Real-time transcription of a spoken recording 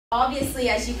Obviously,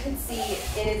 as you can see,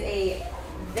 it is a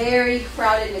very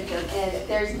crowded midfield, and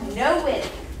there's no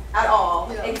width at all,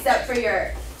 except for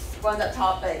your ones up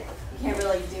top, but you can't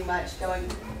really do much going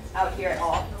out here at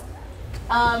all.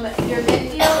 Your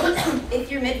midfield, if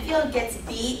your midfield gets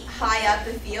beat high up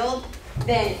the field,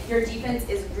 then your defense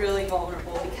is really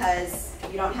vulnerable because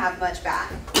you don't have much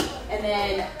back. And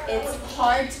then it's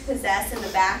hard to possess in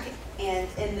the back and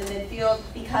in the midfield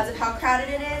because of how crowded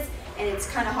it is, and it's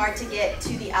kind of hard to get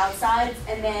to the outsides.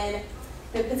 And then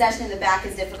the possession in the back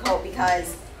is difficult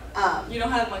because you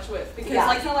don't have much width. Because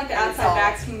it's not like the outside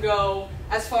backs can go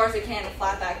as far as they can in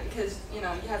flat back because you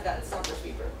have that stopper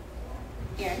sweeper.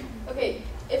 Aaron? Okay,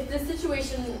 if this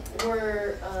situation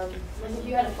were like if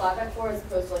you had a flat back four as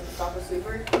opposed to like the stopper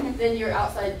sweeper, then your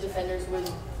outside defenders would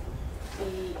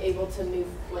be able to move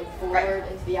like forward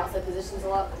into the outside positions a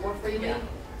lot more freely. Yeah.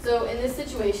 So in this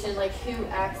situation, like who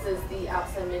acts as the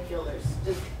outside midfielders?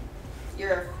 Just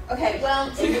okay. Well,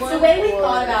 the way we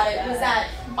thought about it was that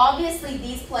obviously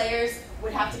these players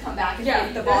would have to come back and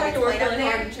get the ball gets played up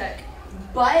there. Check.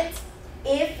 But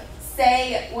if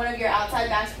say one of your outside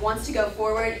backs wants to go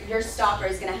forward, your stopper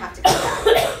is going to have to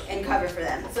come back and cover for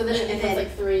them. So then it becomes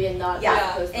like three and not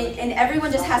and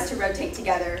everyone just has to rotate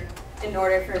together in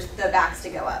order for the backs to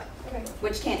go up,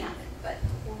 which can happen, but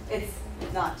it's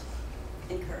not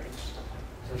encouraged.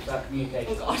 So it's about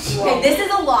communication. Oh gosh. Okay, this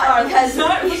is a lot because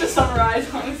it was to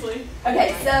summarize, honestly.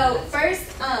 Okay, so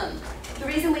first, the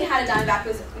reason we had a dime back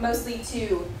was mostly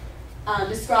to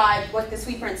describe what the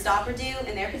sweeper and stopper do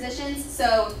in their positions.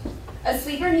 So a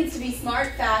sweeper needs to be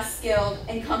smart, fast, skilled,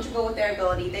 and comfortable with their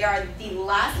ability. They are the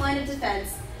last line of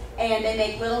defense, and they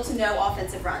make little to no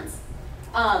offensive runs.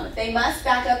 They must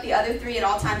back up the other three at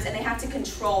all times, and they have to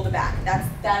control the back.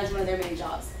 That is one of their main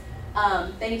jobs.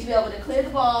 They need to be able to clear the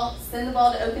ball, send the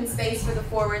ball to open space for the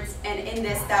forwards, and in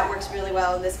this, that works really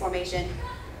well in this formation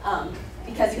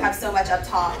because you have so much up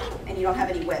top and you don't have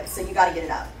any width, so you got to get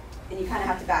it up. And you kind of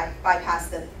have to bypass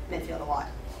the midfield a lot.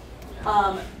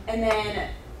 And then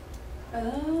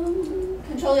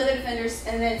control the other defenders,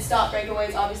 and then stop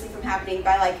breakaways, obviously, from happening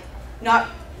by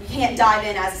you can't dive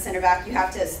in as a center back. You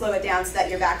have to slow it down so that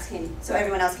your backs so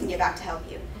everyone else can get back to help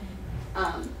you.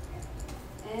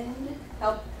 And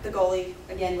help the goalie,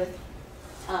 again, with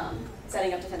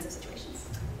setting up defensive situations.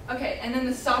 Okay, and then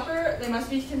the stopper, they must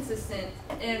be consistent,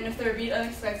 and if they're beat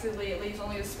unexpectedly, it leaves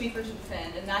only the sweeper to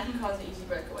defend, and that can cause an easy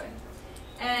breakaway.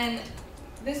 And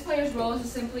this player's role is to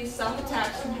simply stop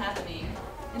attacks from happening,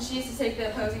 and she is to take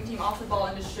the opposing team off the ball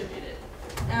and distribute it.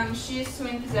 She is to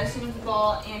win possession of the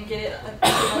ball and get it to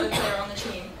another player on the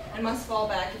team, and must fall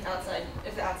back if the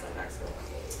outside backs go.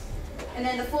 And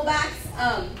then the fullbacks,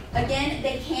 again,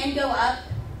 they can go up,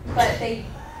 but they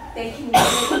can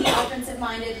be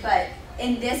offensive-minded, but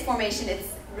in this formation,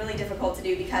 it's really difficult to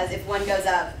do because if one goes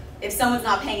up, if someone's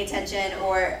not paying attention,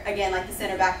 or again, like the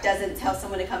center back doesn't tell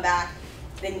someone to come back,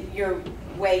 then you're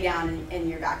way down in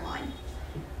your back line.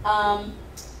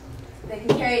 They can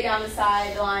carry it down the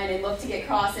sideline and look to get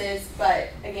crosses, but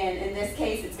again, in this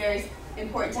case, it's very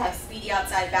important to have speedy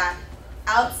outside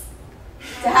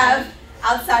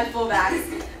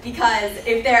fullbacks, because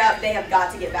if they're up, they have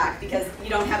got to get back because you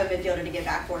don't have a midfielder to get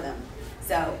back for them.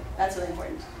 So that's really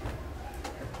important.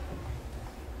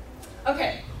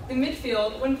 Okay, the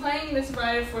midfield, when playing this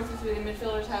variety of 4-3-3, the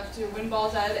midfielders have to win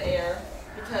balls out of the air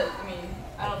because,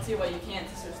 I don't see why you can't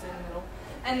just stay in the middle.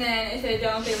 And then if they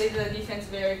don't, they leave the defense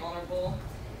very vulnerable.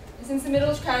 And since the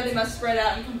middle is crowded, they must spread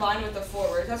out and combine with the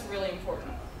forwards. That's really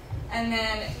important. And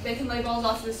then they can lay balls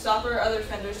off to the stopper or other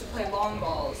defenders to play long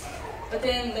balls. But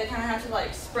then they kind of have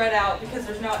to spread out because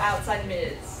there's no outside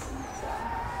mids.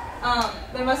 So,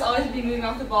 they must always be moving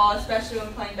off the ball, especially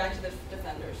when playing back to the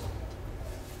defenders.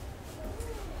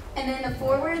 And then the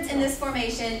forwards in this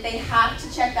formation, they have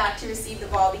to check back to receive the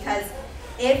ball because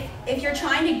if you're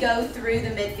trying to go through the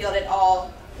midfield at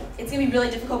all, it's going to be really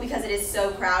difficult because it is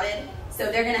so crowded.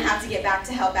 So they're going to have to get back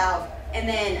to help out. And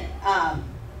then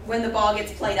when the ball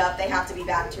gets played up, they have to be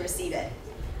back to receive it.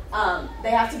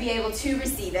 They have to be able to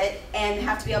receive it and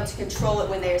have to be able to control it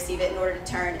when they receive it in order to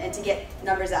turn and to get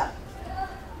numbers up.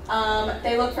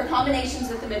 They look for combinations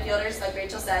with the midfielders, like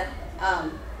Rachel said.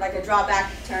 Like a draw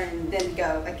back, turn, then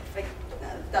go.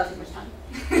 That was too much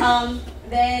time.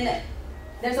 Then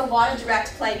there's a lot of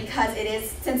direct play because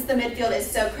since the midfield is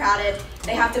so crowded,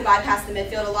 they have to bypass the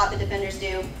midfield a lot, the defenders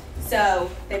do. So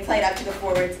they play it up to the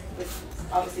forwards, which is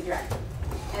obviously direct.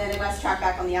 And then they must track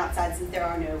back on the outside since there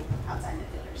are no outside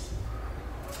midfielders.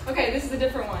 Okay, this is a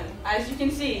different one. As you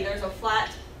can see, there's a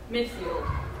flat midfield,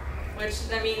 which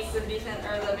that means the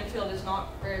midfield is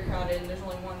not very crowded and there's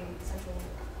only one central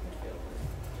midfield.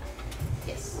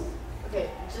 Yes. Okay,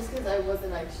 just because I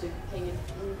wasn't actually paying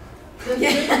attention. The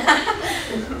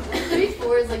three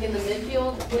forwards, like in the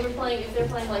midfield, when we're playing, if they're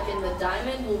playing like in the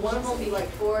diamond, will one of them be like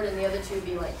forward and the other two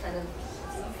be like kind of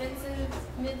defensive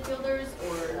midfielders,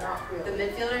 or not really? The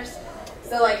midfielders.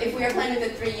 So like if we were playing with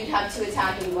a 3, you'd have 2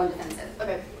 attacking and 1 defensive.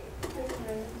 Okay.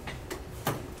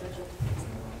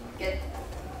 Good.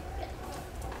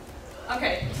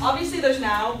 Okay, obviously there's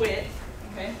now width,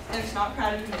 okay, and it's not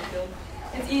crowded in the midfield.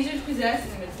 It's easier to possess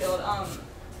in the midfield.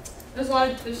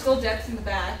 There's still depth in the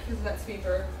back because of that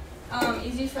sweeper.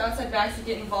 Easier for outside backs to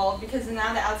get involved because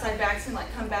now the outside backs can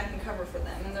like come back and cover for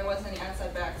them, and there wasn't any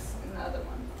outside backs in the other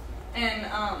one. And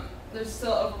there's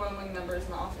still overwhelming numbers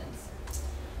in the offense.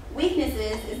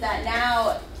 Weaknesses is that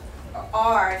now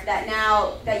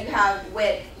that you have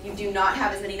width, you do not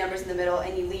have as many numbers in the middle,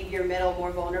 and you leave your middle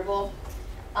more vulnerable.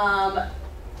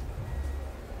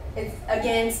 It's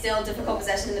again still difficult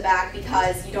possession in the back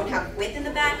because you don't have width in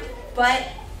the back, but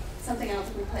something else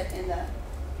we put in the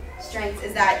strengths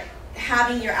is that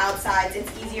having your outsides,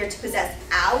 it's easier to possess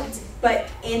out, but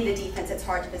in the defense it's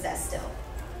hard to possess still.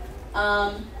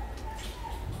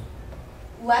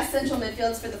 Less central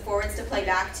midfields for the forwards to play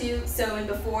back to, so in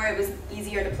before it was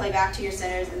easier to play back to your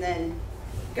centers and then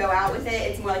go out with it.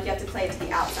 It's more like you have to play it to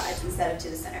the outsides instead of to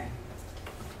the center.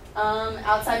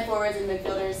 Outside forwards and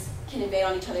midfielders can invade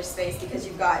on each other's space because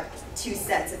you've got 2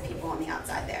 sets of people on the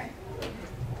outside there.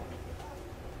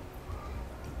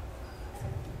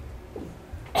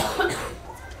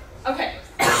 Okay,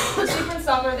 the sweeper and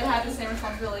stopper, they have the same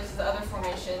responsibilities as the other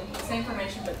formation, the same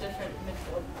formation but different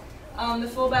midfield. The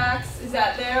fullbacks is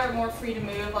that they're more free to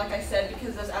move, like I said,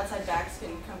 because those outside backs can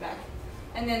come back.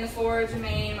 And then the forwards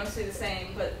remain mostly the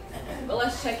same, but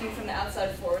less checking from the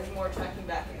outside forwards, more tracking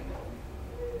back in the middle.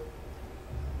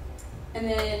 And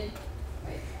then,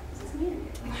 wait, is this me?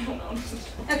 I don't know.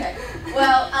 Okay,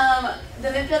 well, the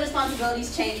midfield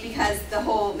responsibilities changed because the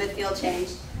whole midfield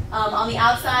changed. On the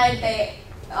outside, they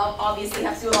obviously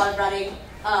have to do a lot of running.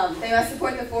 They must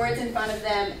support the forwards in front of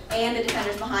them and the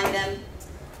defenders behind them.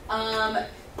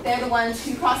 They're the ones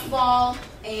who cross the ball,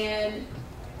 and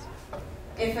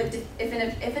if a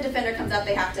defender comes up,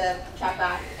 they have to track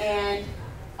back. And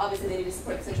obviously, they need to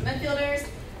support the central midfielders.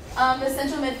 The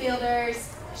central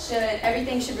midfielders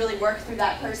everything should really work through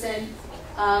that person.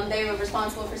 They were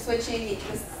responsible for switching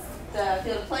the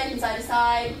field of play from side to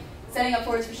side, setting up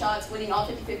forwards for shots, winning all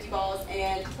 50-50 balls,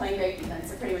 and playing great defense.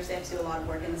 So pretty much they have to do a lot of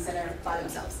work in the center by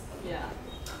themselves. Yeah.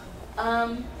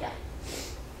 Yeah.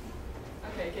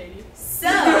 Okay, Katie. So,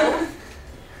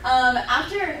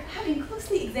 after having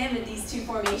closely examined these 2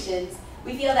 formations,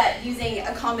 we feel that using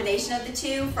a combination of the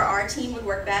 2 for our team would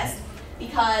work best,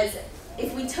 because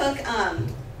if we took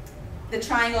the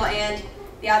triangle and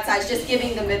the outsides, just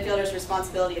giving the midfielders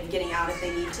responsibility of getting out if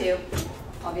they need to,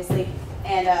 obviously,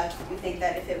 and we think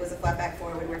that if it was a flat back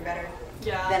 4, it would work better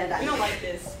than a diamond. We don't like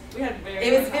this. We had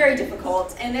It was very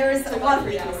difficult, and there was a lot of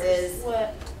weaknesses.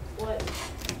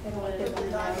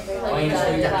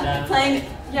 Playing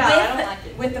Yeah, I don't like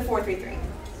it. with the 4-3-3.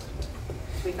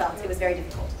 We felt it was very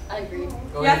difficult. I agree.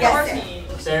 Yeah, for our Yes, team.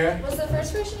 Sarah? Was the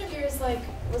first version of yours like,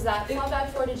 was that flat back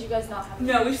 4? Did you guys not have it?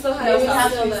 No, we still had No, we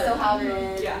it. still have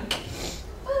it. Yeah.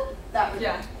 That was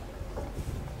Yeah.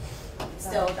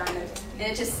 still diamond.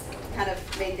 And it just kind of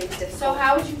made things difficult. So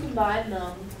how would you combine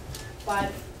them?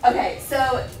 Okay,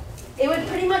 so it would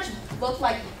pretty much look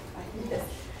like this.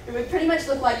 It would pretty much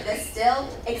look like this still,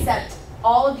 except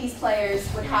all of these players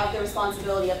would have the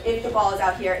responsibility of, if the ball is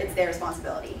out here, it's their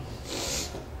responsibility.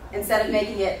 Instead of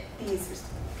making it these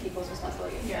people's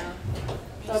responsibility. Yeah.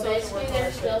 So basically,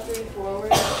 there's still 3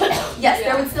 forwards. Yes, Yeah.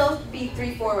 there would still be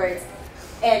 3 forwards,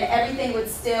 and everything would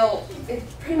still, it'd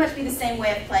pretty much be the same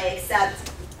way of play,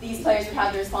 except these players would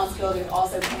have the responsibility of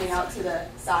also coming out to the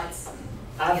sides.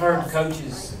 I've heard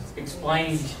coaches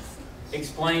explain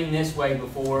this way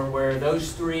before, where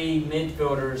those 3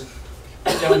 midfielders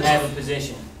don't have a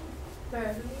position.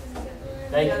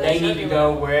 They need to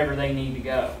go wherever they need to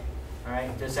go. All right,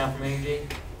 does that sound familiar to you?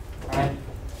 All right,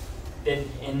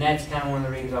 and that's kind of one of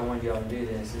the reasons I wanted y'all to do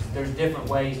this. Is there's different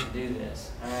ways to do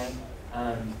this. All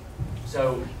right,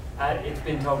 so it's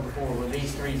been told before with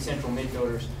these 3 central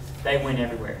midfielders, they win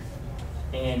everywhere,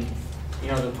 and you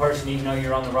know the person, even though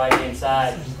you're on the right hand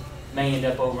side, may end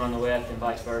up over on the left and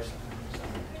vice versa.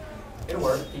 So it'll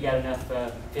work. You got enough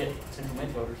fit central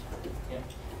midfielders. Yeah.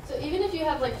 So even if you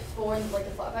have like 4, like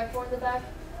the flat back 4 in the back,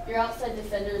 your outside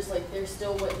defenders, like there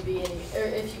still wouldn't be any. Or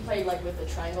if you played like with the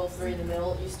triangle 3 in the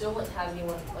middle, you still wouldn't have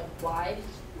anyone like wide.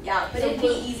 Yeah, but So it'd be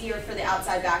easier for the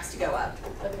outside backs to go up,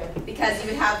 Okay. because you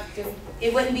would have,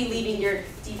 it wouldn't be leaving your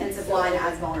defensive line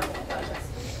as vulnerable. Gotcha.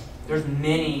 There's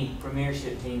many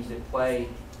premiership teams that play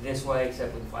this way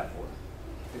except with the flat four.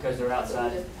 Because they're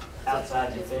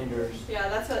outside defenders. Yeah,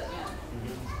 that's what, yeah.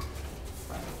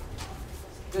 Mm-hmm. Right.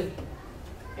 Good.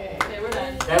 Okay. Okay, we're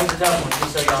done. That was a tough one,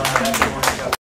 just so y'all know. That's the one.